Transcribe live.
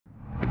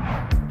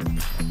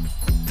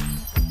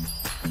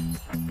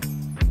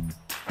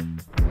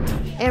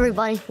Hey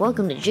everybody,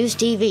 welcome to Juice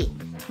TV.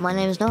 My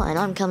name is Noah and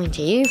I'm coming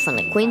to you from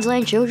the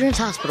Queensland Children's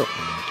Hospital.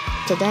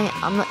 Today,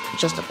 I'm not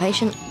just a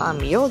patient, I'm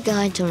your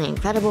guide to an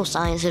incredible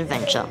science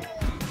adventure.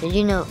 Did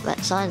you know that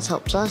science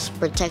helps us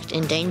protect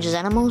endangered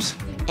animals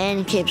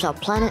and keeps our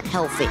planet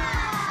healthy?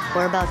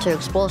 We're about to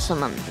explore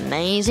some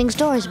amazing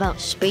stories about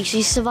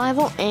species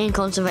survival and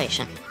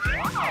conservation.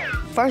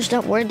 First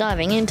up, we're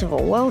diving into the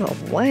world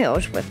of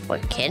whales with the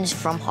kids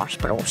from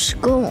hospital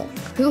school,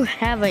 who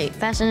have a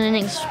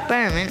fascinating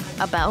experiment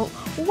about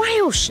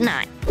whale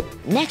snot.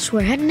 Next,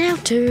 we're heading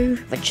out to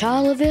the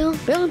Charleville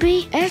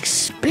Bilby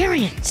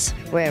Experience,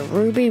 where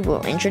Ruby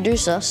will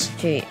introduce us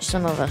to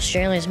some of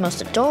Australia's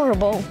most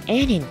adorable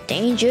and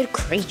endangered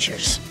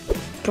creatures.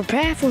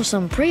 Prepare for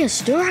some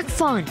prehistoric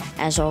fun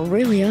as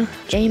Aurelia,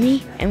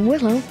 Jamie, and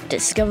Willow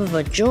discover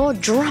the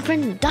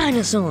jaw-dropping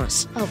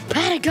dinosaurs of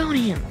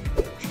Patagonia.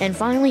 And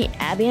finally,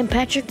 Abbey and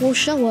Patrick will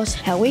show us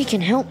how we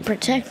can help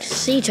protect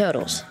sea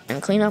turtles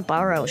and clean up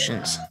our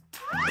oceans.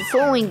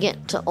 Before we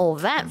get to all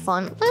that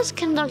fun, let's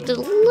conduct a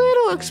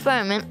little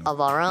experiment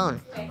of our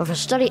own with a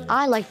study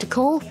I like to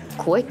call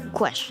Quick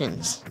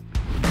Questions.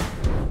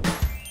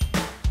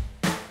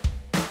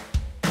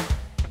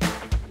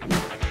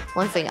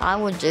 One thing I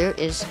would do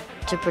is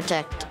to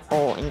protect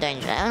all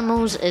endangered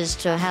animals is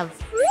to have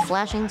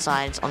flashing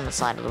signs on the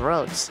side of the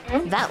roads.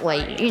 That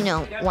way, you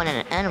know when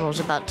an animal's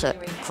about to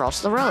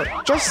cross the road,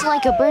 just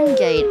like a burn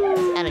gate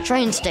at a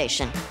train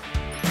station.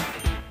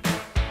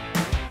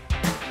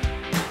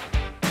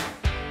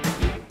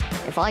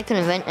 If I could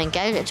invent a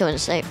gadget to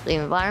save the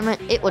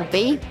environment, it would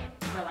be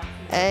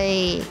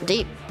a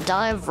deep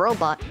dive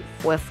robot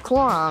with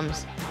claw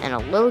arms and a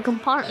little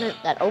compartment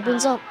that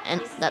opens up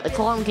and that the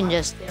claw arm can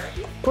just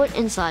put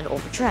inside all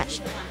the trash.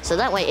 So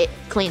that way it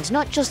cleans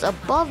not just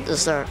above the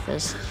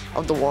surface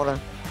of the water,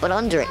 but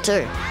under it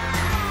too.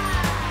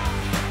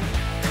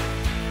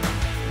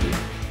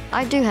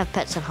 I do have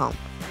pets at home.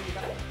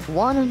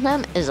 One of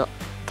them is a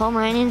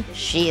Pomeranian,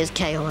 she is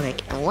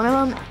chaotic, and one of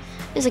them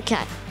is a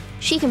cat.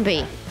 She can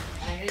be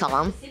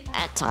calm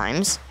at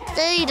times.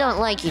 They don't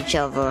like each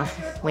other.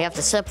 We have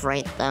to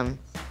separate them.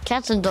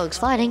 Cats and dogs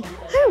fighting,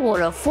 who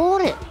would have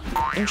thought it?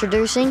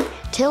 Introducing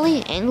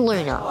Tilly and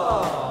Luna.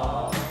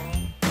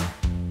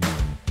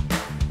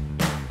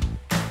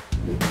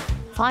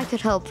 If I could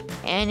help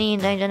any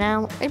endangered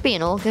animal, it'd be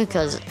an orca,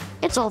 because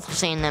it's awful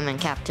seeing them in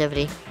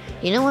captivity.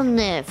 You know when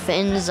their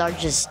fins are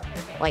just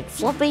like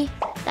floppy?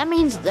 That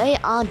means they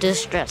are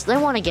distressed. They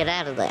want to get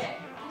out of there.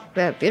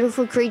 They're a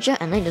beautiful creature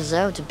and they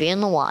deserve to be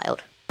in the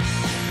wild.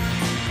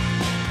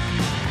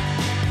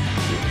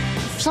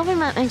 Something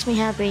that makes me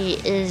happy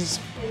is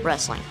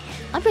wrestling.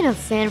 I've been a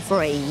fan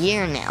for a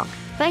year now,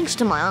 thanks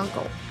to my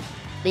uncle.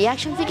 The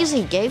action figures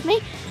he gave me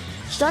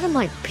started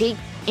my peak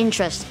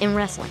interest in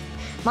wrestling.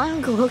 My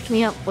uncle hooked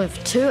me up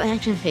with 2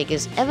 action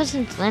figures. Ever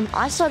since then,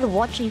 I started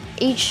watching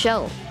each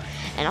show,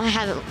 and I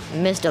haven't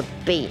missed a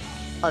beat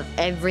of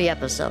every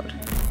episode.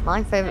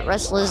 My favorite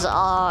wrestlers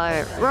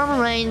are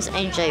Roman Reigns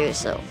and Jey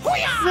Uso.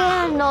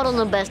 They're not on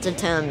the best of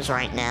terms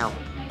right now.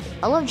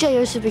 I love Jey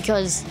Uso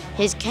because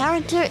his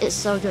character is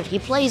so good. He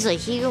plays a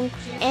heel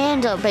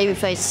and a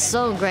babyface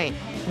so great.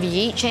 The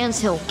yeet chants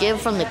he'll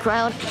give from the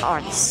crowd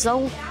are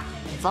so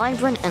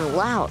vibrant and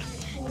loud.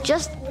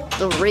 Just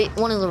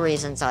one of the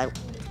reasons I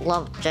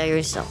love Jey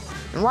Uso.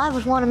 And why I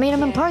would want to meet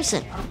him in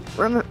person.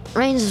 Roman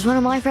Reigns is one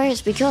of my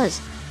favorites because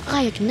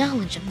I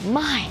acknowledge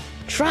my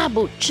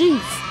tribal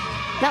chief.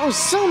 That was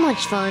so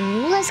much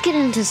fun. Let's get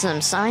into some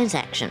science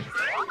action.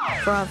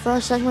 For our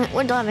first segment,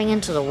 we're diving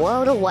into the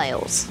world of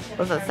whales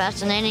with a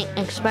fascinating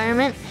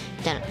experiment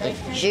down at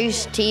the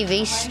Juice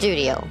TV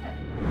studio.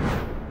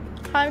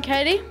 Hi, I'm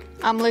Katie.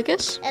 I'm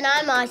Lucas. And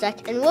I'm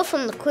Isaac, and we're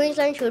from the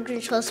Queensland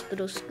Children's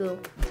Hospital School.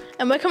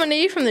 And we're coming to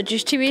you from the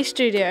Juice TV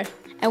studio.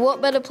 And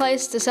what better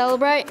place to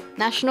celebrate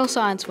National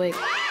Science Week?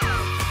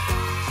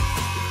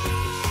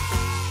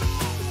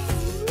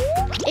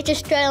 It's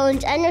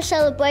Australia's annual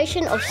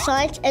celebration of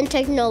science and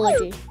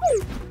technology.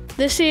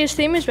 This year's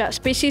theme is about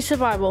species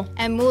survival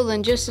and more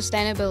than just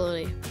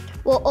sustainability.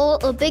 We're all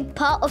a big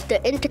part of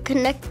the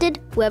interconnected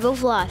web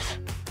of life.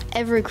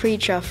 Every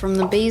creature, from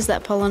the bees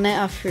that pollinate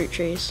our fruit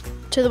trees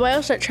to the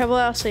whales that travel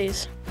our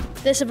seas.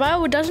 Their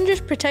survival doesn't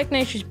just protect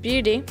nature's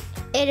beauty,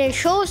 it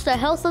ensures the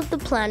health of the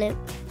planet.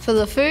 For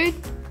the food,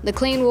 the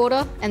clean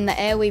water, and the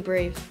air we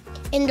breathe.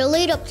 In the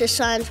lead up to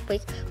Science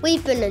Week,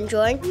 we've been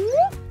enjoying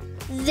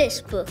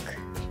this book.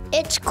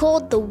 It's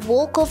called The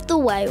Walk of the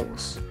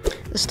Whales.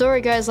 The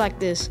story goes like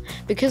this.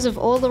 Because of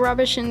all the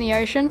rubbish in the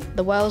ocean,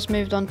 the whales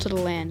moved onto the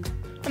land.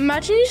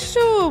 Imagine you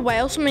saw a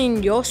whale swimming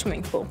in your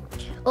swimming pool.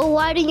 Or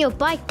riding your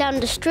bike down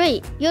the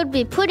street. You'd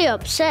be pretty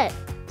upset.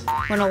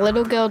 When a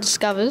little girl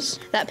discovers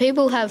that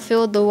people have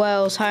filled the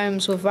whales'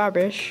 homes with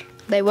rubbish,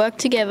 they work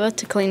together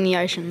to clean the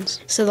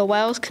oceans, so the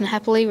whales can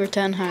happily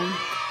return home.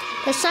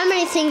 There's so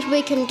many things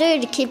we can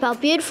do to keep our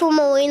beautiful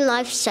marine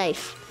life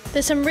safe.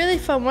 There's some really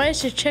fun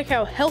ways to check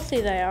how healthy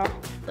they are.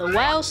 The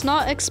whale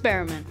snot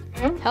experiment.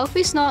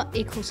 Healthy snot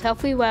equals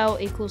healthy whale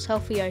equals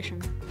healthy ocean.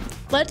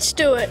 Let's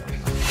do it.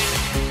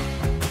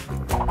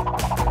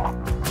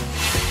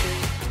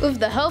 with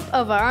the help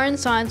of our own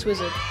science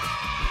wizard.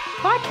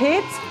 Hi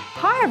kids.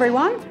 Hi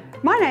everyone.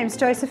 My name's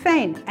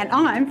Josephine and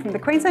I'm from the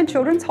Queensland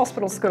Children's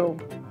Hospital School.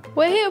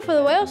 We're here for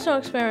the whale snot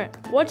experiment.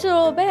 What's it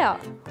all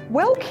about?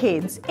 Well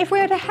kids, if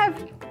we are to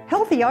have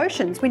healthy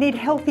oceans, we need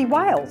healthy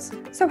whales.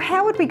 So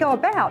how would we go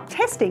about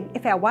testing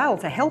if our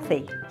whales are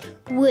healthy?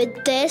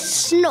 With their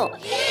snot.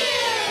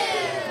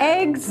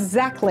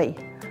 Exactly.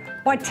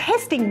 By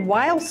testing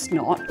whale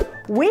snot,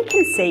 we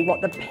can see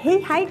what the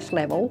pH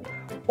level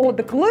or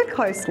the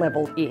glucose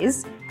level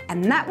is,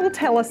 and that will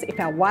tell us if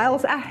our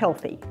whales are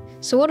healthy.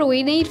 So what do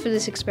we need for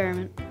this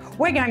experiment?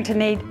 We're going to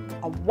need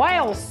a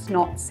whale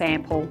snot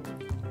sample,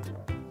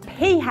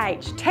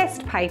 pH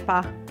test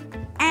paper,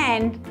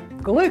 and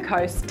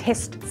glucose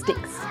test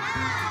sticks.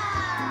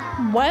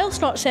 Whale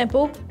snot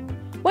sample?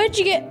 Where'd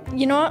you get,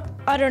 you know what?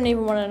 I don't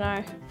even want to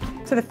know.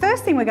 So the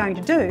first thing we're going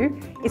to do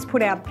is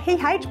put our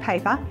pH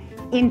paper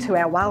into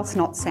our whale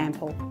snot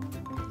sample.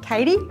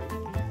 Katie?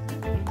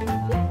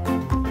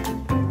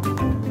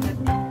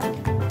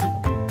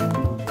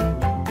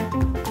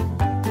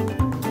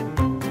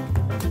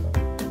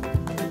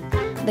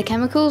 The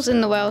chemicals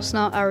in the whale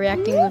snot are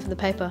reacting with the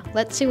paper.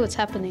 Let's see what's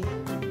happening.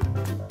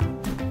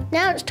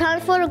 Now it's time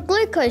for the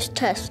glucose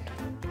test.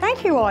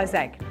 Thank you,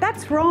 Isaac.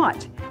 That's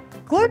right.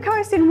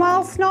 Glucose in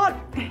whale snot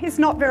is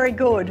not very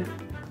good.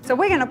 So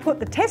we're going to put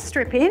the test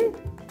strip in,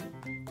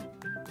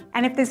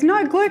 and if there's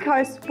no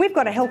glucose, we've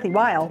got a healthy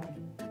whale.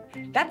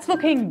 That's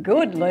looking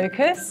good,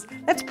 Lucas.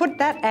 Let's put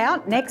that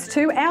out next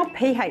to our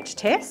pH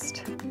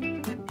test.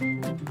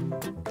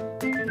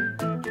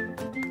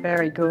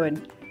 Very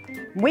good.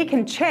 We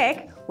can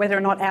check whether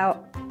or not our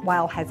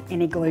whale has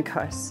any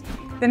glucose.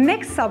 The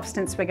next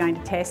substance we're going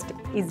to test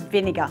is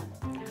vinegar.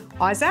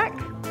 Isaac?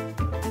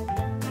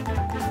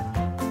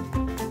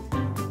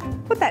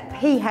 Put that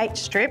pH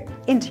strip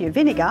into your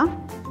vinegar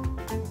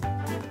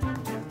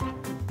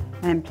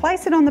and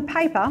place it on the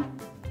paper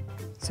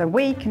so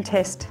we can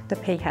test the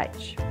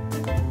pH.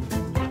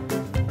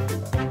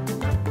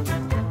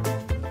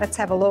 Let's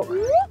have a look.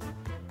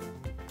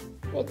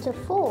 It's a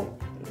 4.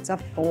 It's a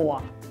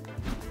 4.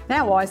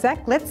 Now, Isaac,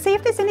 let's see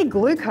if there's any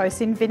glucose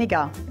in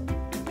vinegar.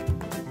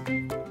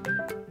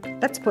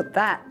 Let's put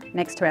that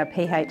next to our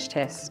pH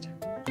test.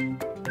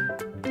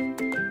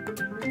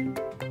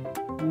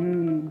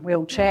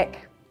 We'll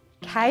check.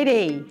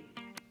 Katie,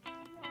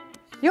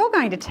 you're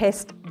going to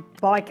test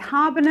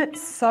bicarbonate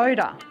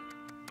soda.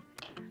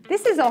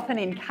 This is often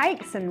in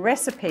cakes and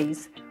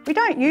recipes. We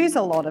don't use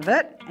a lot of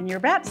it, and you're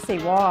about to see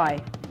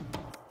why.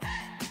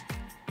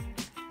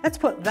 Let's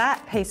put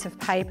that piece of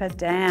paper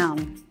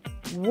down.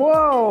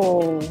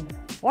 Whoa,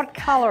 what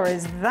colour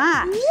is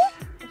that?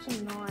 It's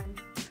a 9.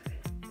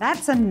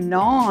 That's a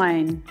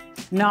 9.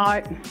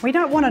 No, we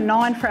don't want a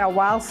 9 for our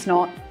whale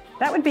snot.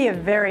 That would be a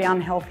very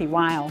unhealthy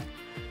whale.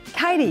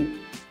 Katie,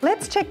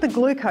 let's check the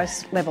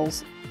glucose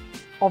levels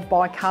of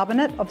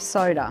bicarbonate of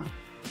soda.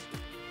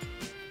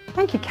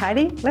 Thank you,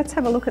 Katie. Let's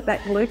have a look at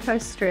that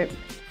glucose strip.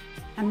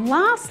 And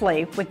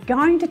lastly, we're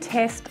going to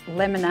test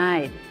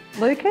lemonade.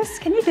 Lucas,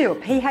 can you do a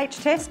pH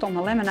test on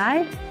the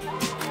lemonade?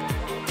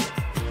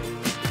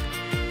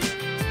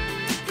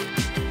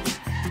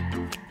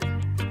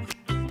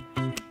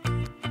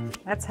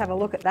 Let's have a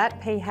look at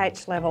that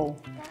pH level.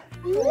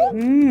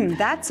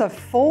 That's a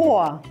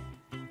 4.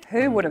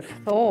 Who would have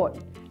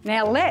thought?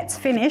 Now let's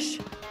finish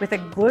with a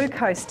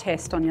glucose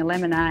test on your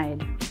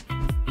lemonade.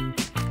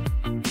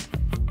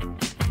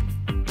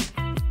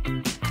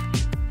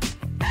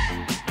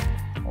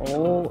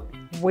 Oh,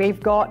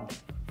 we've got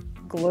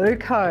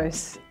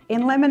glucose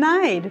in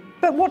lemonade.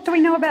 But what do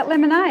we know about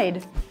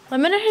lemonade?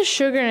 Lemonade has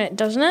sugar in it,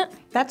 doesn't it?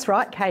 That's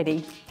right,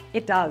 Katie.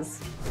 It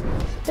does.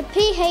 The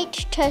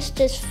pH test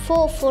is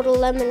 4 for the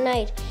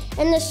lemonade,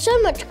 and there's so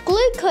much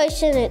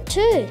glucose in it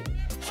too.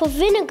 For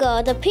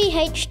vinegar, the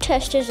pH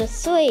test is a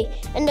 3,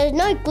 and there's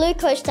no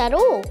glucose at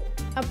all.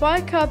 A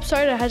bicarb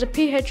soda has a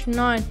pH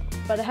 9,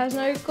 but it has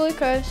no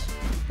glucose.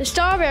 The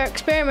star of our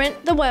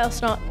experiment, the whale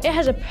snot, it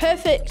has a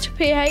perfect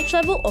pH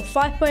level of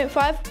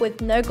 5.5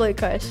 with no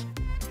glucose.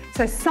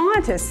 So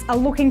scientists are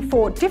looking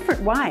for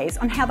different ways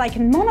on how they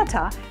can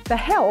monitor the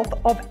health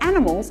of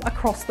animals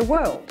across the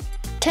world.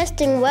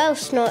 Testing whale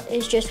snot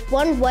is just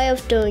one way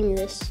of doing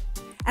this.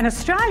 An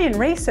Australian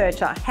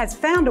researcher has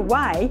found a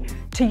way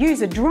to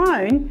use a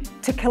drone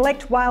to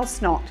collect whale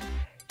snot.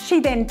 She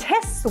then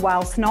tests the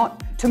whale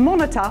snot to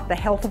monitor the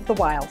health of the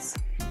whales.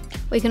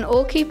 We can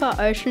all keep our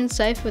oceans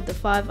safe with the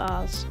 5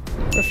 R's.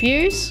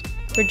 Refuse,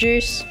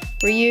 reduce,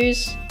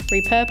 reuse,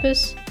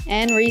 repurpose,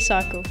 and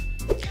recycle.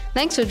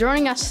 Thanks for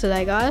joining us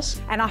today, guys.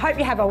 And I hope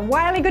you have a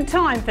whaley good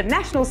time for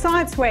National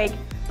Science Week.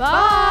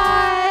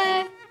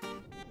 Bye!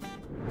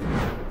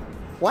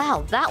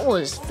 Wow, that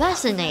was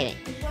fascinating.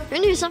 Who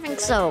knew something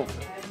so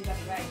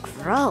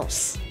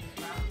gross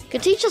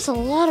could teach us a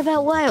lot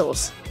about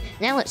whales?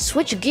 Now let's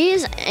switch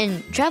gears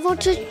and travel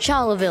to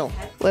Charleville,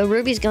 where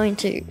Ruby's going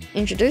to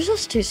introduce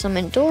us to some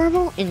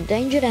adorable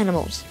endangered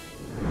animals.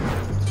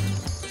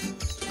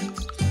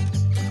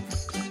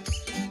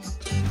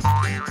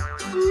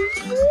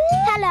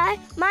 Hello,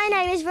 Hello, my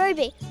name is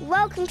Ruby.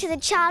 Welcome to the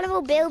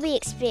Charleville Bilby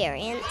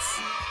Experience.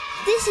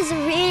 This is a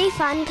really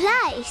fun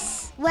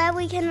place where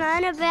we can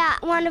learn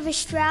about one of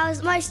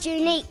Australia's most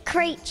unique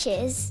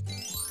creatures,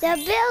 the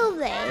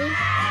bilby.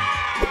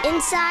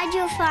 Inside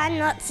you'll find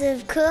lots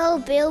of cool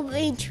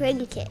bilby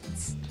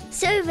trinkets,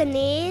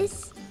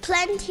 souvenirs,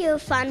 plenty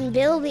of fun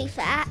bilby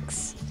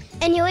facts,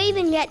 and you'll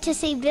even get to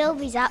see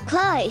bilbies up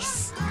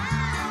close.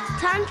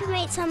 Time to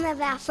meet some of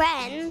our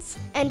friends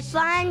and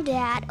find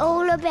out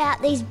all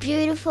about these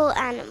beautiful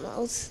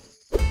animals.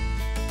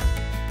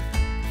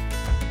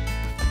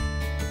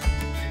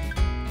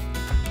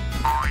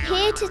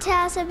 Here to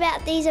tell us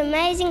about these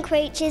amazing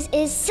creatures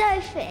is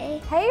Sophie.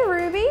 Hey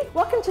Ruby,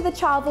 welcome to the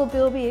Charleville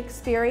Bilby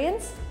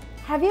Experience.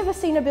 Have you ever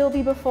seen a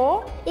bilby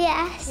before?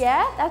 Yes.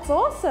 Yeah, that's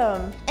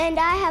awesome. And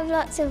I have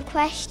lots of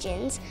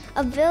questions.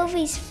 Are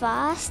bilbies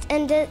fast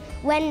and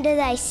when do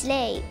they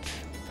sleep?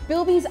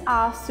 Bilbies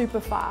are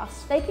super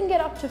fast. They can get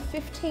up to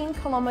 15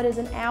 kilometers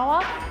an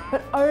hour,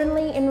 but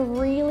only in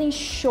really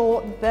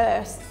short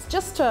bursts,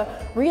 just to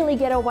really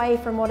get away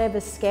from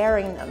whatever's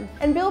scaring them.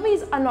 And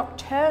bilbies are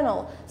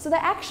nocturnal, so they're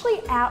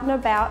actually out and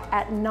about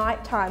at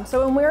night time.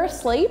 So when we're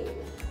asleep,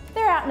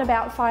 they're out and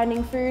about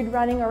finding food,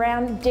 running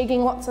around,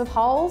 digging lots of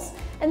holes.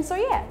 And so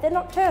yeah, they're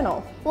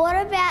nocturnal. What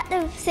about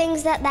the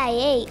things that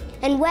they eat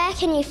and where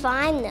can you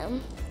find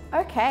them?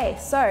 Okay,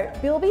 so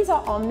bilbies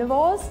are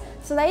omnivores,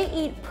 so they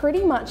eat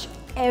pretty much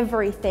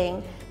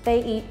everything.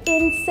 They eat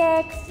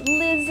insects,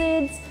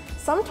 lizards,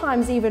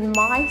 sometimes even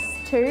mice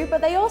too, but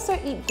they also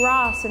eat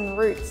grass and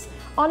roots.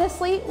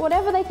 Honestly,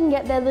 whatever they can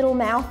get their little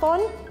mouth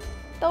on,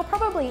 they'll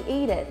probably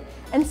eat it.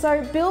 And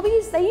so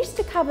bilbies, they used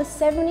to cover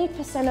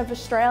 70% of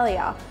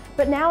Australia,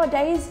 but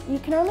nowadays you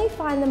can only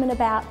find them in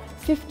about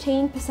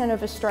 15%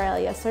 of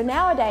Australia. So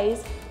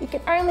nowadays you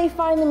can only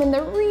find them in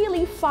the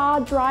really far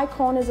dry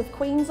corners of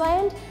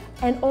Queensland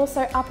and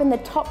also up in the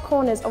top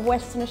corners of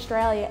Western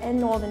Australia and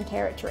Northern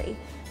Territory.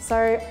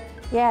 So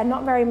yeah,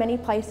 not very many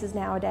places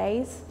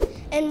nowadays.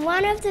 And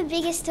one of the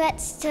biggest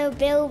threats to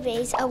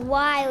bilbies are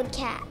wild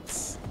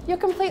cats. You're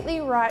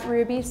completely right,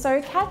 Ruby.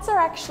 So cats are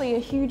actually a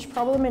huge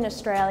problem in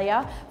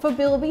Australia for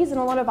bilbies and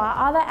a lot of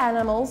our other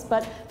animals,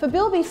 but for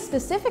bilbies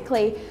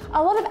specifically,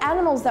 a lot of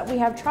animals that we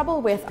have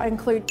trouble with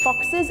include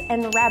foxes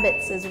and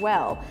rabbits as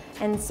well.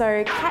 And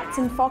so cats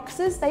and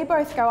foxes, they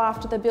both go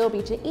after the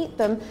bilby to eat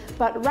them,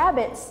 but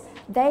rabbits,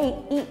 they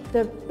eat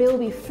the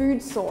bilby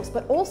food source,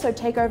 but also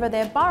take over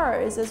their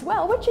burrows as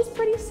well, which is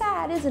pretty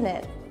sad, isn't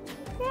it?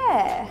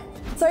 Yeah.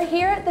 So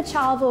here at the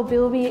Charleville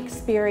Bilby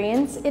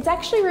Experience, it's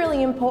actually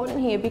really important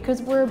here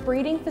because we're a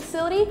breeding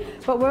facility,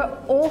 but we're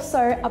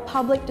also a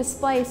public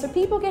display. So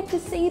people get to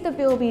see the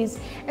bilbies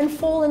and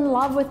fall in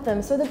love with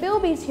them. So the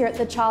bilbies here at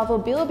the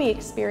Charleville Bilby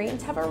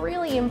Experience have a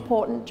really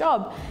important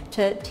job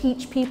to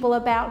teach people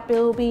about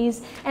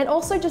bilbies and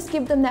also just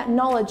give them that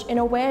knowledge and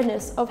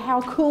awareness of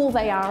how cool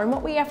they are and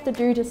what we have to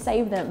do to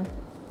save them.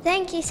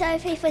 Thank you,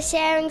 Sophie, for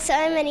sharing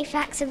so many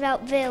facts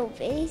about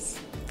bilbies.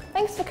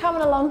 Thanks for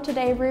coming along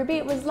today, Ruby.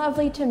 It was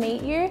lovely to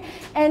meet you,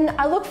 and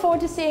I look forward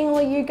to seeing all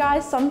of you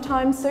guys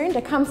sometime soon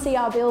to come see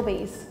our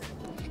bilbies.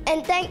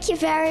 And thank you,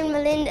 Barry and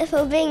Melinda,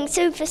 for being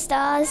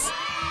superstars.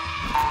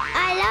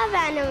 I love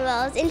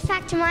animals. In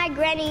fact, my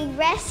granny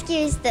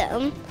rescues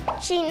them.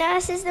 She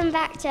nurses them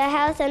back to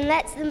health and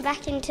lets them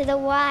back into the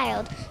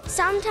wild.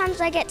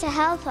 Sometimes I get to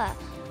help her.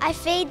 I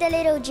feed the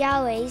little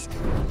joeys,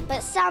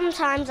 but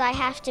sometimes I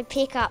have to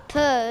pick up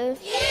poo.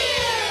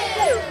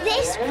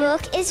 This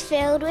book is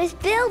filled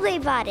with bilby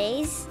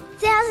buddies.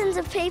 Thousands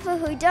of people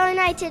who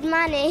donated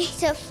money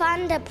to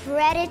fund a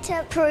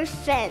predator-proof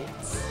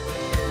fence.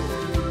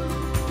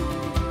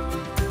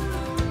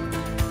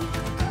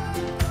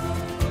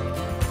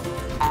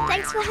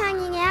 Thanks for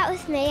hanging out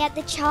with me at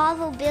the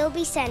Charleville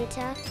Bilby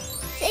Centre.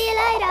 See you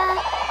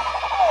later.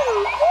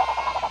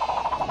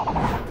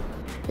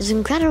 It's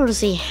incredible to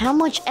see how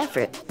much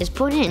effort is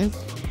put in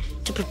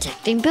to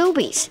protecting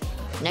bilbies.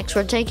 Next,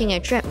 we're taking a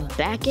trip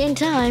back in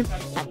time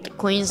at the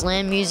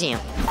Queensland Museum.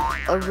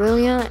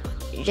 Aurelia,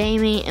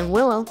 Jamie, and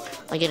Willow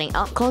are getting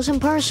up close and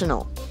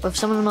personal with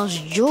some of the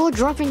most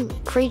jaw-dropping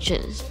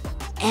creatures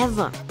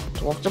ever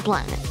to walk the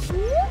planet.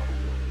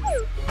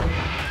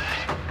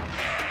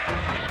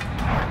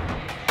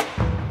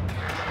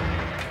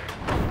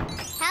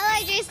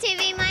 Hello, Juice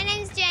TV. My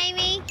name's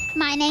Jamie.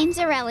 My name's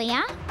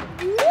Aurelia.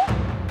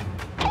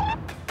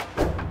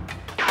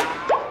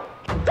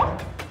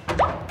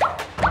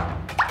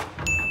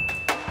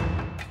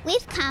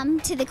 We've come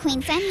to the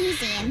Queensland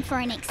Museum for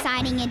an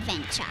exciting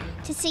adventure,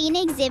 to see an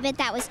exhibit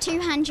that was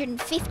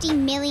 250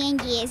 million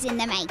years in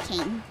the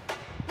making.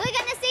 We're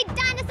gonna see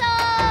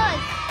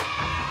dinosaurs!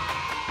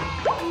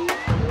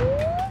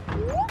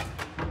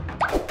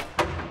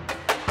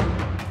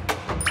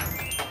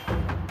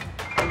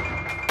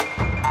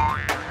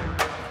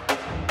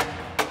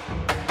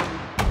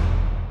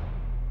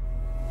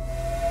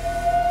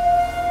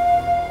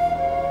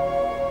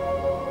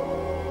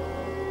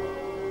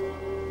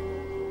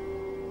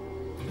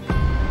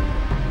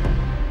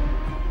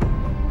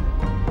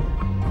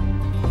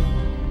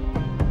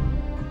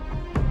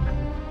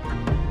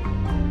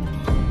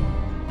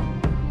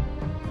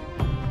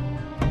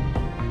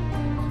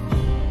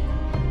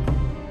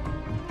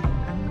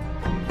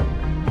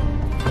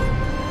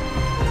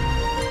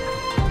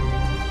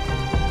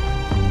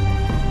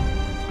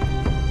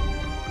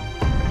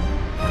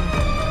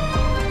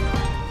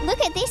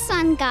 Look at this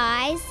one,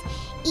 guys.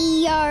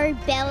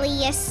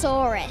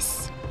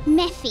 Eobeliosaurus.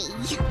 Mephi.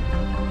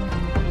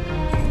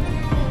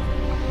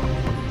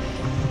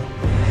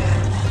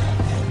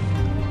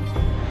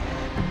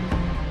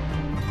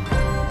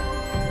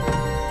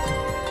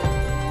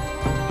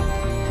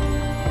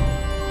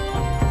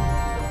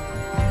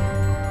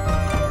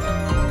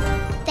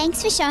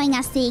 Thanks for showing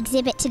us the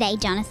exhibit today,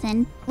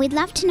 Jonathan. We'd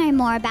love to know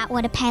more about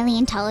what a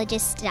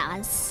paleontologist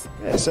does.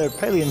 Yeah, so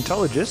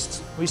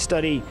paleontologists, we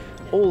study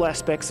all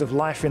aspects of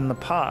life in the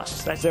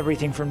past. That's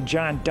everything from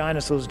giant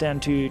dinosaurs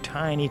down to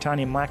tiny,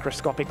 tiny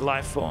microscopic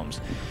life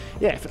forms.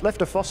 Yeah, if it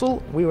left a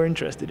fossil, we were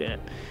interested in it.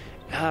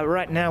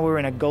 Right now we're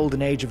in a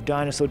golden age of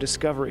dinosaur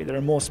discovery. There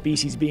are more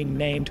species being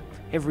named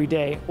every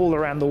day all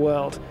around the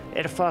world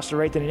at a faster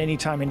rate than at any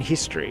time in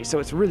history, so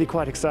it's really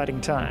quite exciting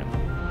time.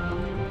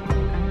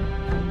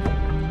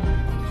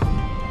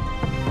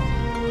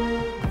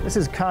 This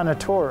is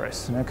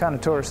Carnotaurus. Now,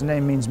 Carnotaurus'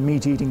 name means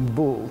meat-eating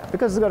bull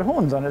because it's got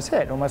horns on its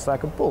head, almost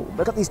like a bull. But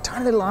it's got these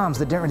tiny little arms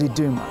that don't really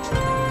do much.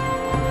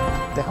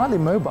 They're highly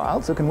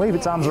mobile, so it can wave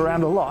its arms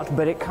around a lot,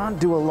 but it can't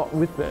do a lot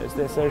with those.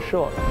 They're so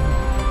short.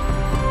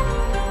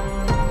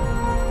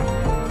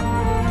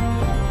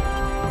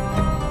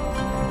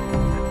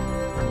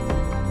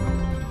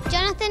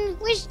 Jonathan,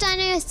 which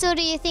dinosaur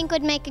do you think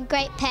would make a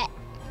great pet?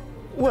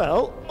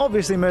 Well,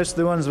 obviously most of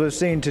the ones we've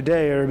seen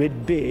today are a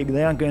bit big.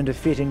 They aren't going to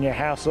fit in your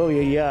house or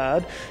your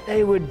yard.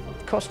 They would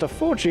cost a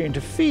fortune to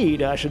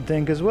feed, I should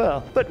think, as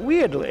well. But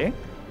weirdly,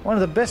 one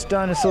of the best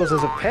dinosaurs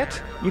as a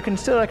pet you can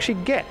still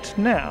actually get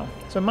now.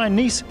 So my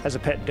niece has a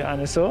pet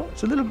dinosaur.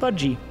 It's a little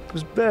budgie,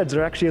 because birds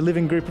are actually a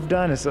living group of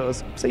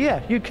dinosaurs. So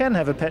yeah, you can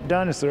have a pet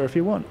dinosaur if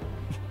you want.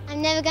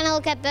 I'm never going to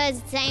look at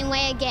birds the same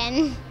way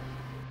again.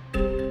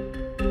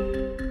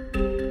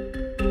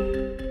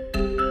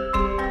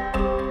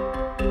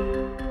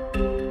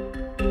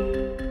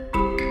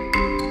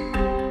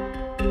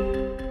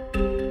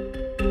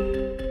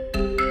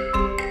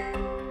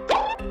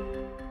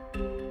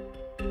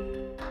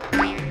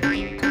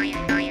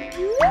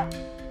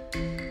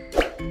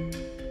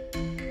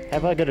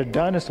 Have I got a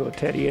dinosaur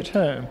teddy at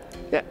home?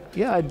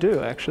 Yeah, I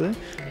do actually.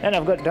 And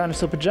I've got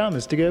dinosaur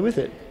pajamas to go with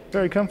it.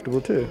 Very comfortable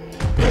too.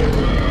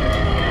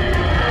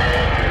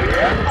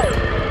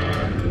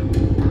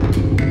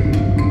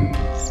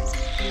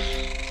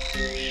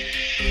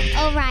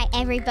 All right,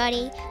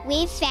 everybody,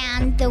 we've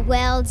found the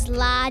world's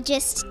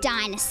largest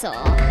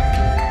dinosaur.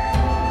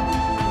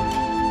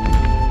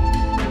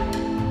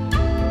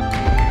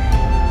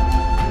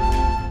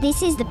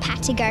 This is the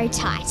Patagonia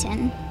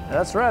Titan.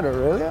 That's right,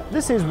 Aurelia.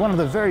 This is one of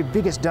the very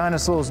biggest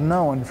dinosaurs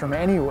known from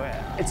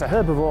anywhere. It's a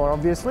herbivore,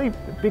 obviously.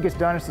 The biggest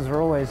dinosaurs are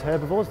always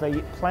herbivores. They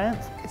eat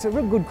plants. It's a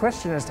real good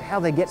question as to how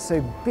they get so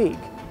big.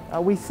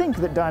 We think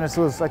that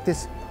dinosaurs like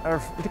this are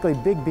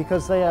particularly big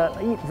because they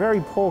eat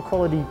very poor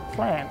quality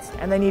plants,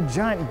 and they need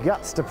giant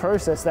guts to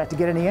process that to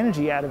get any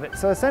energy out of it.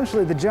 So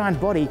essentially the giant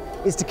body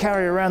is to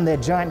carry around their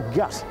giant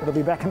gut. It'll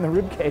be back in the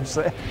ribcage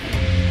there.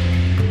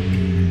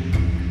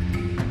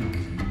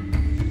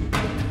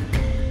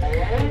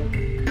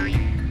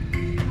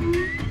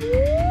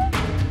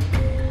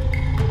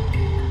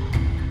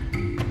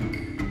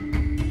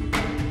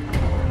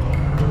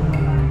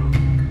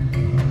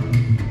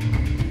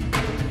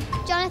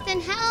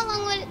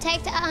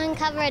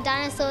 Uncover a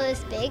dinosaur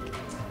this big?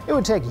 It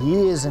would take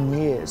years and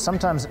years,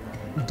 sometimes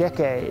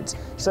decades.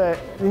 So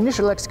the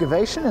initial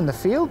excavation in the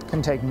field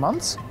can take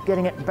months.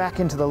 Getting it back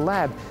into the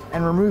lab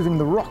and removing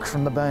the rock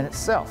from the bone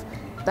itself,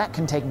 that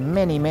can take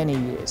many, many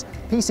years.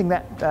 Piecing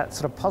that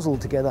sort of puzzle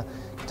together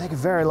can take a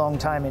very long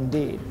time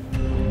indeed.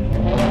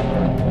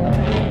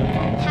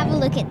 Have a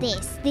look at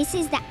this. This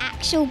is the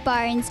actual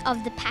bones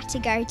of the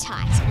Patagonia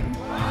Titan.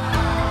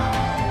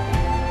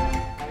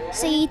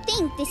 So you'd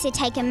think this would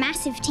take a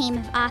massive team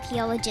of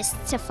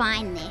archaeologists to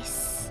find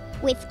this,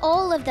 with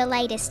all of the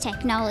latest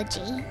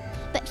technology.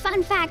 But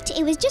fun fact,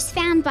 it was just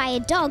found by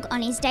a dog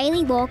on his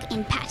daily walk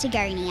in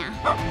Patagonia.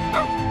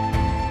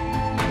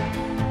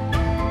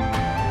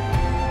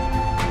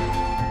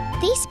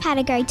 This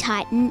Patagonia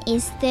Titan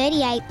is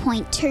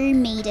 38.2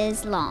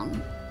 metres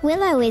long.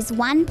 Willow is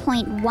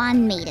 1.1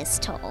 metres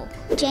tall.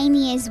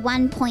 Jamie is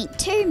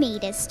 1.2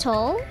 metres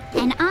tall.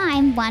 And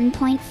I'm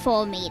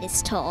 1.4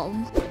 metres tall.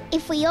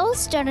 If we all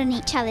stood on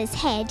each other's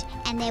head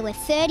and there were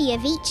 30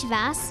 of each of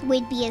us,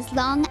 we'd be as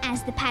long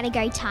as the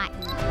Patagonia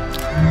Titan.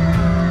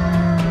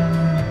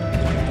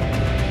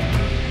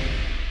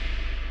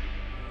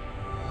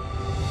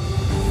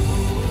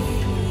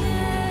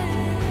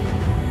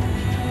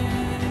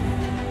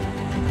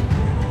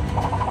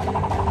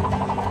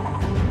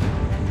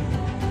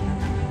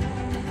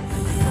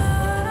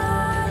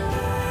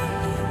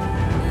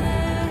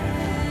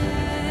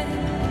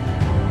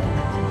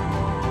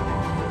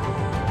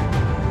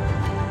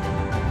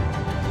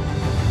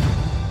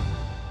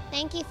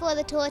 Thank you for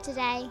the tour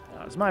today.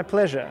 Oh, it's my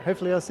pleasure.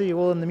 Hopefully I'll see you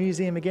all in the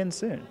museum again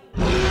soon.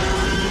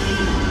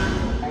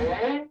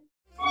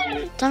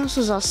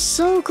 Dinosaurs are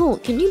so cool.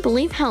 Can you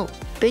believe how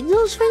big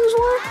those things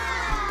were?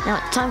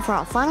 Now it's time for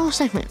our final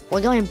segment.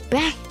 We're going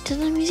back to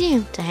the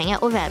museum to hang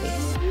out with Abby.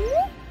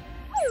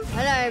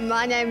 Hello,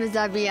 my name is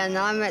Abbey and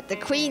I'm at the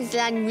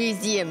Queensland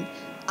Museum.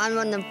 I'm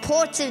on an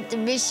important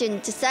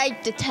mission to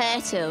save the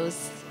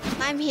turtles.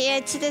 I'm here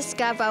to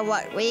discover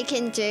what we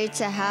can do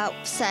to help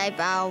save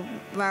our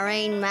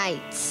marine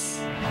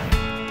mates.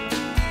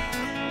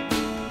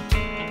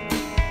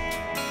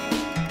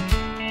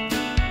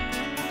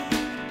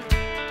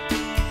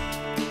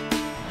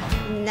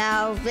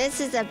 Now, this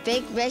is a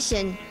big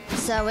mission,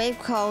 so we've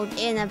called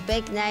in a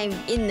big name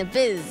in the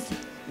biz.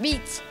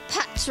 Meet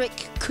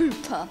Patrick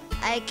Cooper,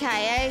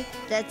 aka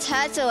the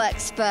turtle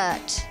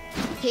expert.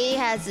 He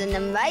has an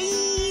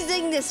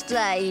amazing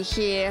display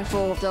here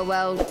for the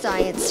World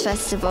Science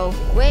Festival,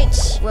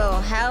 which will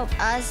help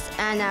us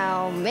and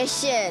our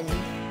mission.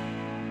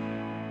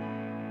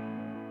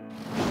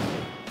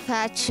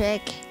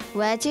 Patrick,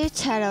 where do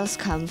turtles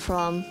come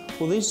from?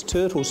 Well, these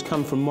turtles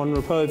come from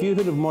Monrepo. Have you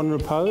heard of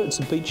Monrepo? It's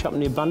a beach up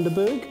near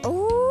Bundaberg.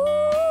 Ooh!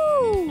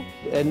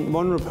 And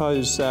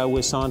Monrepo's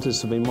where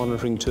scientists have been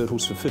monitoring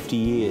turtles for 50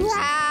 years.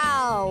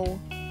 Wow!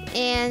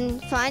 In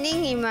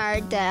Finding Nemo,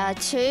 there are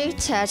two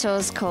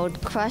turtles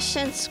called Crush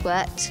and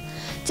Squirt.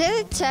 Do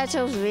the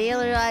turtles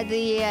really like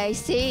the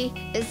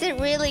EAC? Is it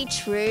really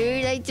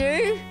true they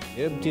do?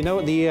 Yep. Do you know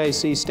what the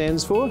EAC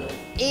stands for?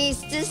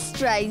 East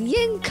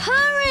Australian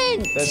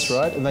Current! That's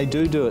right, and they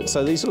do it.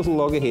 So these little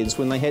loggerheads,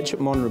 when they hatch at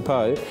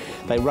Monrepo,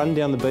 they run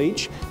down the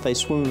beach, they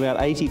swim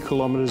about 80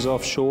 kilometres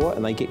offshore,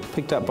 and they get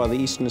picked up by the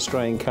Eastern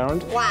Australian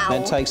Current. Wow.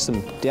 That takes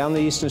them down the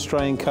Eastern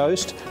Australian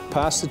coast,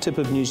 past the tip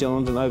of New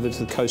Zealand and over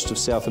to the coast of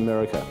South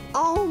America.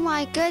 Oh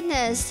my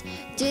goodness!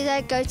 Do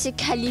they go to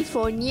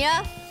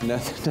California? No,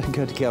 they don't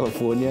go to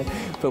California.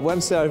 But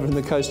once they're over on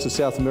the coast of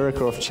South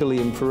America off Chile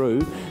and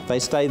Peru, they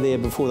stay there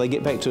before they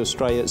get back to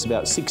Australia. It's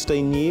about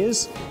 16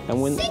 years.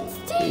 And when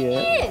 16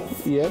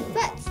 years? Yeah.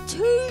 That's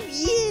 2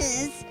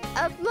 years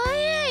of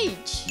my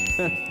age.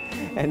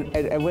 and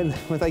when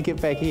they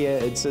get back here,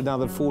 it's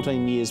another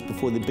 14 years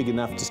before they're big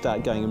enough to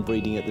start going and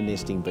breeding at the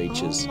nesting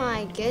beaches. Oh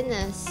my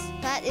goodness.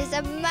 That is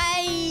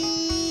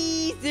amazing.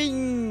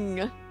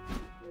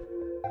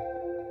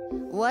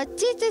 What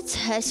did the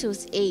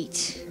turtles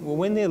eat? Well,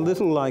 when they're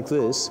little like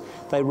this,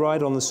 they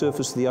ride on the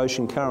surface of the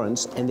ocean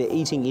currents and they're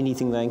eating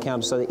anything they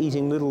encounter. So they're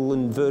eating little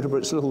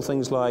invertebrates, little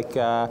things like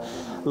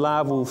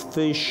larval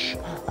fish,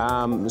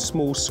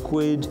 small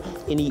squid,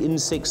 any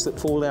insects that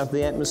fall out of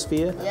the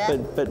atmosphere. Yeah.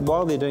 But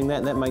while they're doing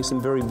that, that makes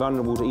them very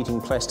vulnerable to eating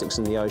plastics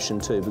in the ocean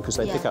too, because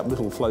they pick up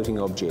little floating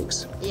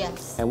objects.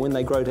 Yes. And when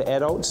they grow to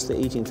adults, they're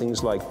eating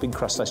things like big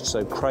crustaceans,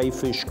 so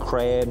crayfish,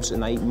 crabs,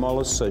 and they eat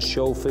mollusks, so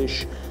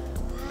shellfish.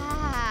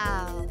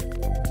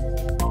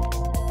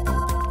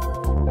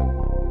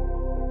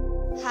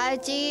 How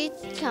do you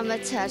become a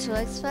turtle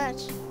expert?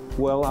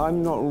 Well,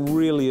 I'm not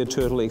really a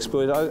turtle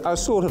expert. I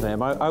sort of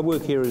am. I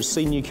work here as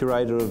senior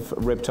curator of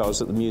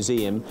reptiles at the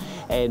museum,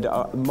 and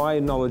my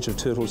knowledge of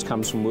turtles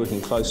comes from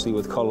working closely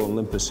with Colin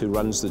Olympus, who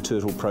runs the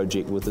turtle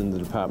project within the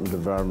Department of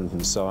Environment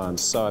and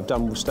Science. So I've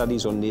done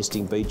studies on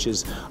nesting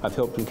beaches. I've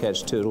helped them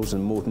catch turtles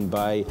in Moreton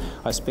Bay.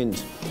 I spent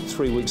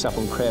 3 weeks up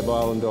on Crab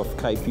Island off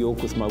Cape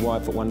York with my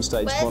wife at one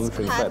stage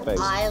monitoring flatbacks. Where's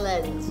Crab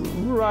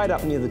Island? Right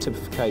up near the tip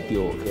of Cape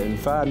York in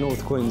far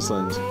north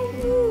Queensland.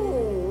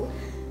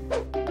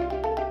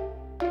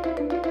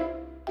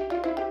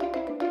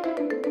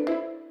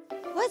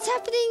 What's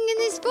happening in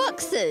these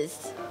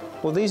boxes?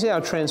 Well, these are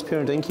our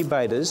transparent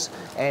incubators,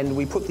 and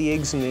we put the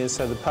eggs in there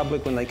so the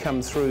public, when they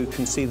come through,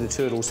 can see the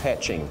turtles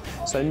hatching.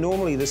 So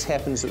normally this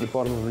happens at the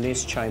bottom of a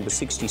nest chamber,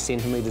 60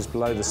 centimetres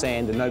below the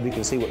sand, and nobody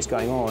can see what's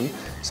going on.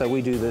 So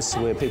we do this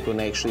where people can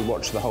actually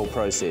watch the whole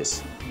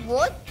process.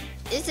 What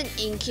is an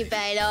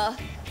incubator?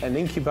 An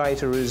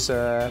incubator is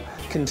a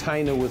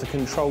container with a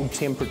controlled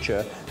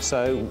temperature,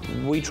 so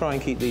we try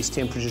and keep these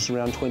temperatures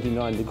around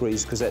 29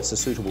 degrees because that's a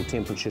suitable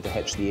temperature to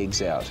hatch the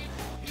eggs out.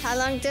 How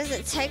long does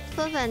it take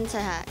for them to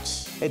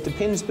hatch? It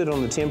depends a bit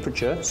on the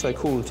temperature, so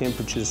cooler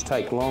temperatures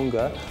take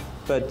longer,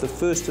 but the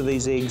first of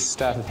these eggs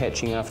started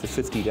hatching after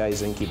 50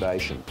 days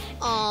incubation.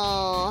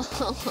 Oh,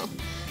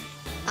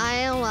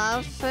 I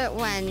love it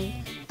when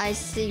I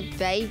see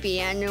baby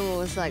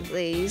animals like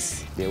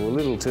these. Yeah, well,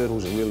 little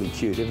turtles are really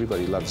cute.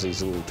 Everybody loves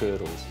these little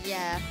turtles.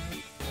 Yeah.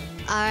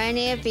 Are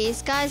any of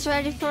these guys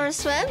ready for a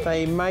swim?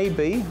 They may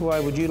be. Why,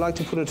 would you like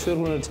to put a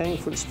turtle in a tank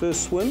for its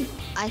first swim?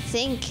 I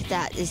think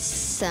that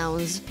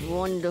sounds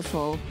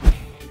wonderful.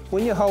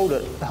 When you hold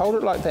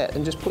it like that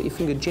and just put your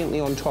finger gently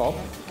on top.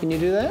 Can you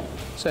do that?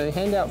 So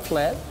hand out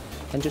flat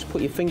and just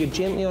put your finger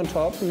gently on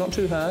top, not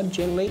too hard,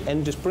 gently,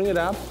 and just bring it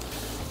up.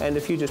 And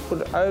if you just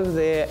put it over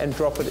there and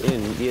drop it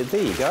in. Yeah,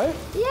 there you go.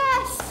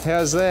 Yes!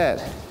 How's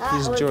that?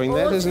 He's enjoying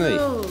that, isn't he?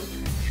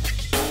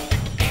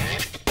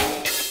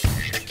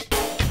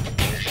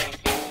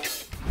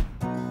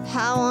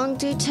 How long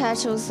do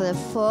turtles live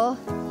for?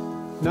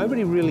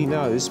 Nobody really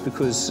knows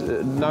because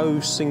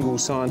no single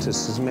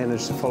scientist has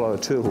managed to follow a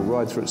turtle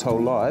right through its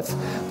whole life,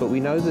 but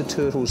we know the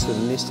turtles that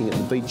are nesting at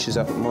the beaches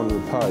up at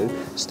Monrepo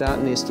start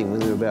nesting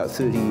when they're about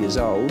 30 years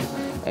old,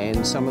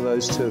 and some of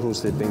those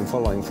turtles they've been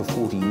following for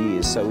 40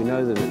 years. So we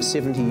know that at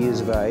 70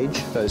 years of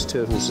age, those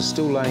turtles are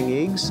still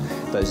laying eggs,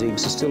 those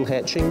eggs are still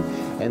hatching,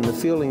 and the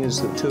feeling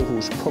is that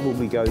turtles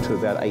probably go to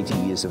about 80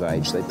 years of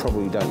age. They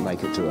probably don't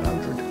make it to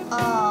 100.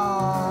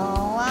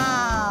 Oh, wow.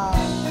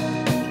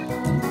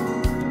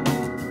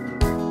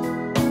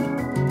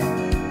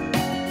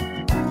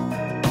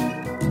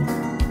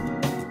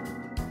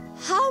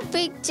 How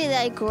big do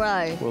they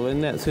grow? Well,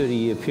 in that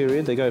 30-year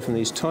period, they go from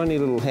these tiny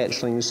little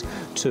hatchlings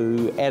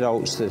to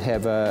adults that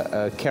have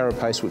a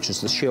carapace, which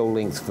is the shell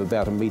length of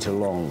about 1 metre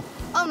long.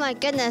 Oh my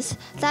goodness,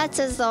 that's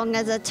as long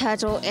as a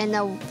turtle in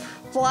a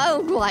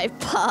wildlife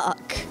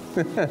park.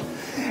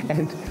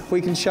 And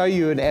we can show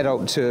you an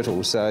adult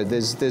turtle. So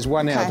there's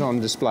one out on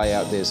display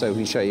out there, so we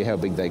can show you how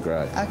big they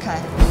grow.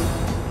 Okay.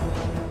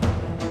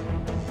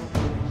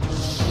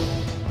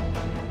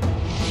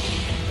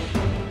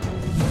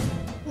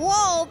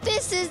 Whoa,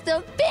 this is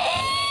the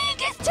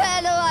biggest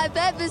turtle I've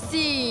ever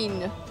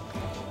seen.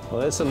 Well,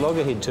 that's a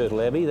loggerhead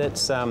turtle, Abby.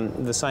 That's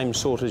the same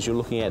sort as you're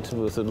looking at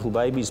with the little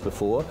babies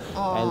before.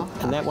 Oh,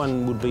 and that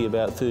one would be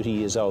about 30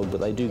 years old,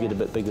 but they do get a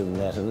bit bigger than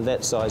that. And at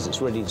that size,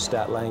 it's ready to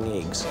start laying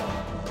eggs.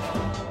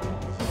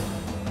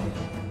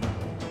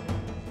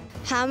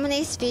 How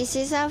many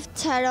species of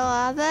turtle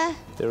are there?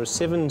 There are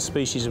 7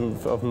 species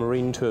of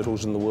marine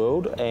turtles in the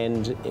world,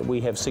 and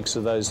we have 6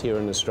 of those here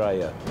in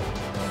Australia.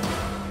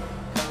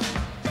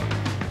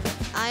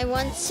 I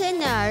want to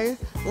know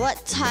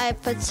what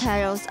type of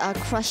turtles are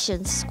Crush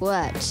and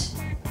Squirt.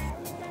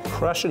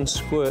 Crush and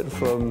Squirt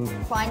from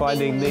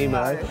Finding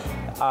Nemo.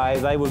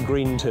 They were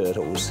green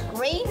turtles.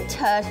 Green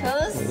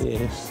turtles?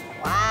 Yes.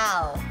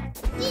 Wow.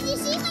 Did you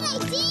see what I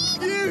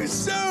did? You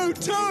so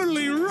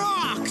totally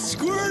rock,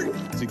 Squirt!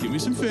 So give me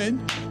some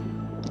fin.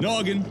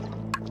 Noggin.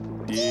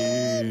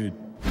 Dude.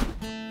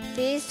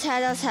 These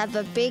turtles have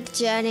a big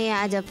journey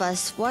ahead of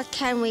us. What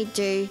can we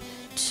do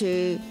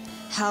to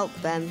help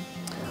them?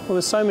 Well,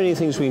 there's so many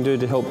things we can do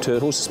to help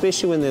turtles,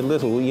 especially when they're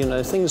little. You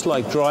know, things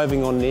like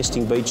driving on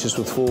nesting beaches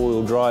with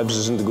 4-wheel drives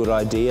isn't a good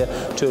idea.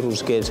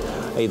 Turtles get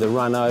either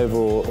run over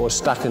or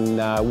stuck in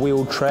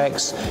wheel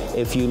tracks.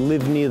 If you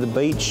live near the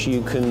beach,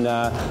 you can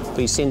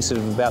be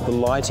sensitive about the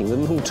lighting. The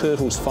little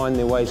turtles find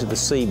their way to the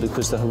sea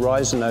because the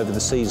horizon over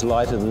the sea is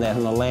lighter than that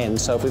on the land.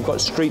 So if we've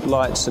got street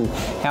lights and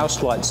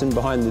house lights in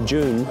behind the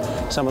dune,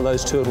 some of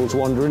those turtles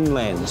wander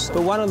inland.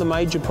 But one of the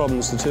major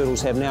problems the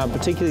turtles have now,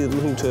 particularly the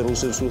little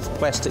turtles, is with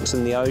plastics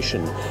in the ocean.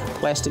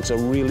 Plastics are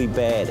really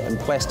bad, and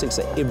plastics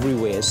are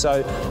everywhere.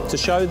 So to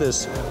show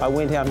this, I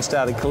went out and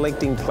started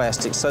collecting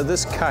plastics. So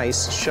this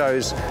case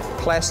shows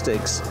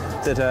plastics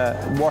that are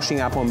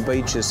washing up on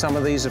beaches. Some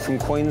of these are from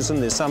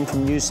Queensland, there's some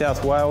from New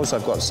South Wales,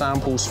 I've got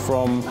samples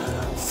from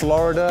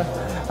Florida.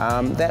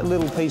 That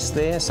little piece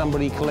there,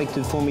 somebody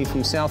collected for me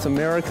from South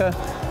America.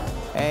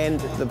 And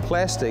the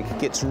plastic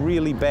gets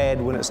really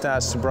bad when it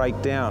starts to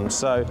break down.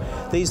 So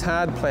these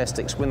hard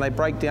plastics, when they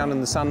break down in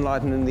the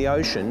sunlight and in the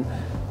ocean,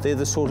 they're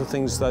the sort of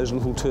things those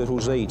little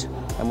turtles eat.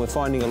 And we're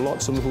finding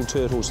lots of little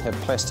turtles have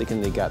plastic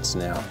in their guts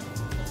now.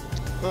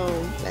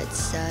 Oh, that's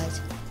sad.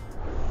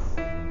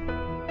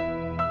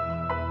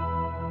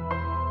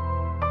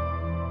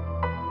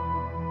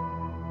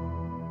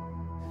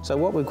 So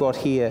what we've got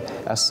here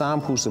are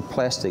samples of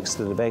plastics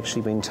that have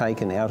actually been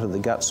taken out of the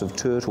guts of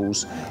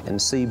turtles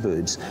and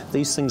seabirds.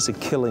 These things are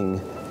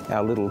killing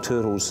our little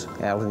turtles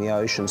out in the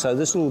ocean. So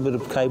this little bit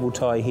of cable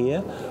tie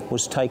here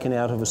was taken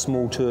out of a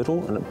small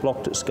turtle and it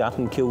blocked its gut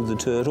and killed the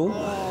turtle.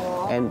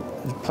 And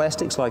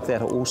plastics like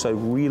that are also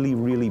really,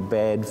 really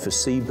bad for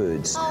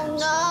seabirds.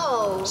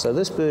 Oh no! So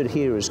this bird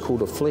here is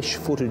called a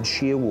flesh-footed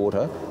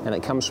shearwater, and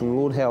it comes from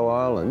Lord Howe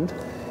Island.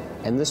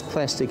 And this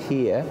plastic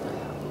here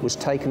was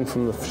taken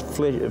from the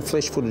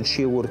flesh-footed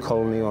shearwater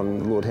colony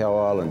on Lord Howe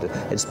Island.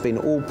 It's been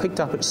all picked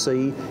up at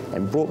sea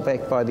and brought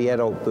back by the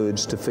adult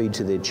birds to feed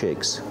to their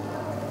chicks.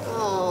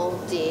 Oh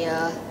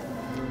dear.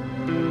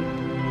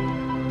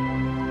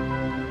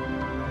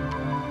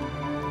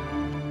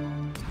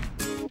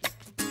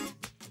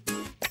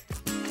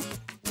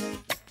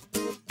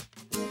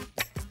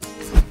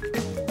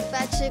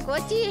 Patrick,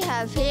 what do you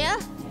have here?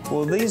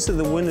 Well, these are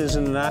the winners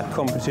in an art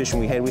competition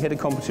we had. We had a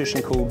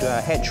competition called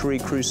Hatchery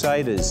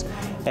Crusaders,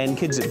 and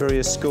kids at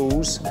various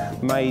schools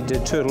made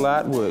turtle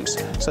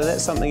artworks. So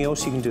that's something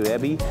else you can do,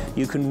 Abby.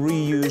 You can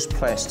reuse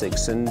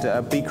plastics and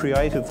be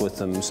creative with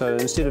them. So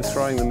instead of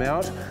throwing them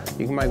out,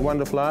 you can make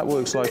wonderful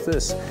artworks like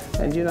this.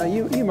 And you know,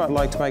 you might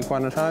like to make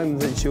one at home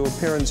that your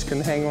parents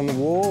can hang on the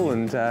wall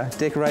and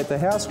decorate the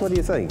house. What do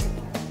you think?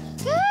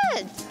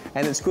 Good.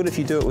 And it's good if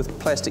you do it with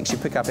plastics you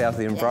pick up out of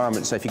the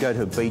environment. So if you go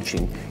to a beach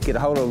and get a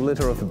hold of a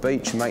litter off the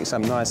beach and make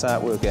some nice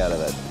artwork out of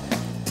it.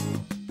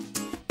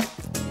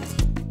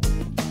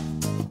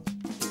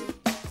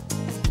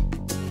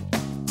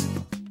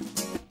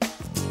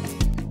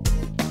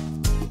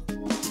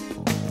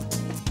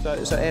 So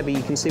So Abby,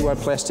 you can see why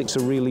plastics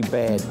are really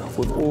bad.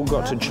 We've all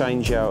got to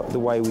change the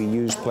way we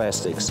use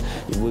plastics.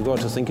 We've got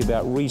to think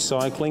about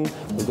recycling.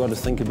 We've got to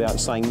think about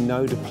saying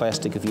no to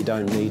plastic if you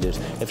don't need it.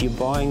 If you're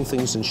buying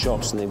things in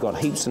shops and they've got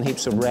heaps and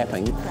heaps of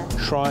wrapping,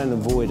 try and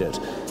avoid it.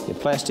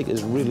 Plastic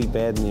is really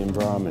bad in the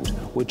environment.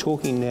 We're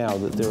talking now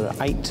that there are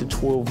 8 to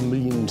 12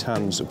 million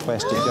tonnes of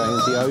plastic going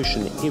into the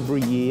ocean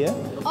every year.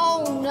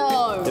 Oh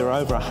no! There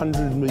are over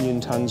 100 million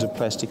tonnes of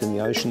plastic in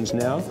the oceans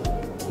now.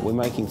 We're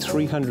making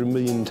 300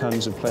 million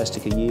tonnes of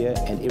plastic a year,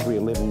 and every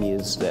 11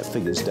 years that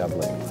figure's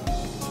doubling.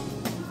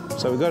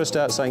 So we've got to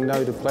start saying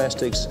no to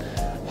plastics,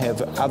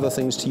 have other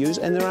things to use,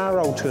 and there are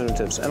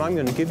alternatives, and I'm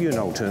going to give you an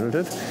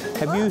alternative.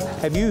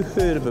 Have you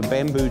heard of a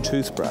bamboo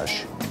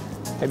toothbrush?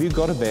 Have you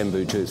got a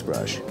bamboo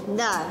toothbrush?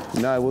 No.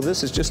 No, well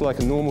this is just like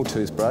a normal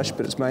toothbrush,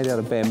 but it's made out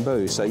of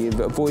bamboo, so you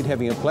avoid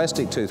having a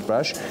plastic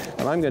toothbrush,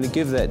 and I'm going to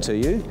give that to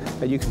you,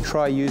 and you can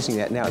try using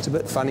that. Now it's a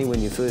bit funny when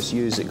you first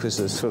use it because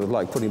it's sort of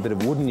like putting a bit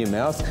of wood in your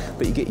mouth,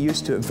 but you get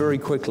used to it very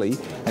quickly,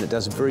 and it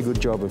does a very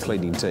good job of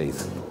cleaning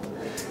teeth.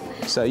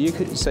 So you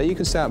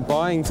can start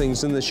buying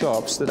things in the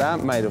shops that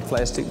aren't made of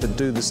plastic but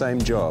do the same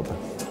job.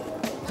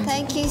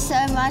 Thank you so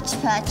much,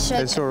 Patrick.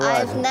 That's all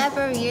right. I've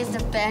never used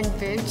a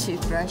bamboo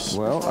toothbrush.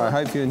 Well, I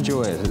hope you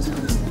enjoy it.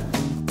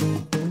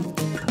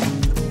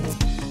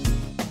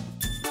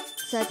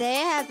 So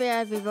there you have it,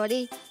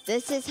 everybody.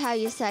 This is how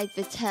you save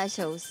the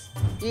turtles.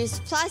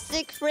 Use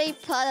plastic-free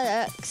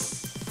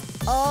products.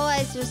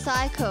 Always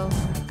recycle.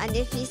 And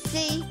if you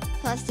see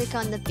plastic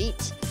on the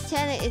beach,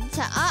 turn it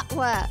into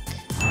artwork.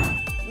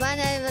 My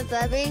name is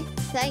Abbey.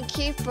 Thank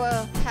you for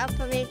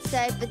helping me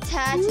save the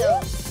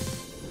turtles.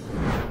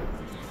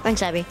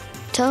 Thanks, Abby.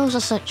 Turtles are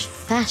such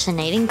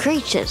fascinating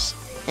creatures,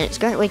 and it's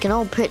great we can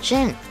all pitch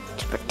in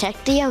to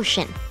protect the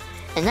ocean.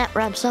 And that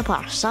wraps up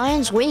our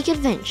Science Week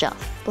adventure.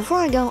 Before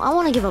I go, I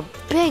want to give a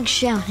big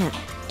shout out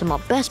to my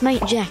best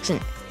mate Jackson.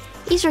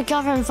 He's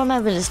recovering from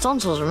having his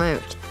tonsils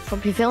removed.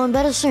 Hope you're feeling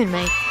better soon,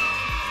 mate.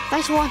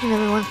 Thanks for watching,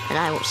 everyone, and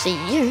I will see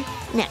you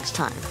next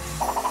time.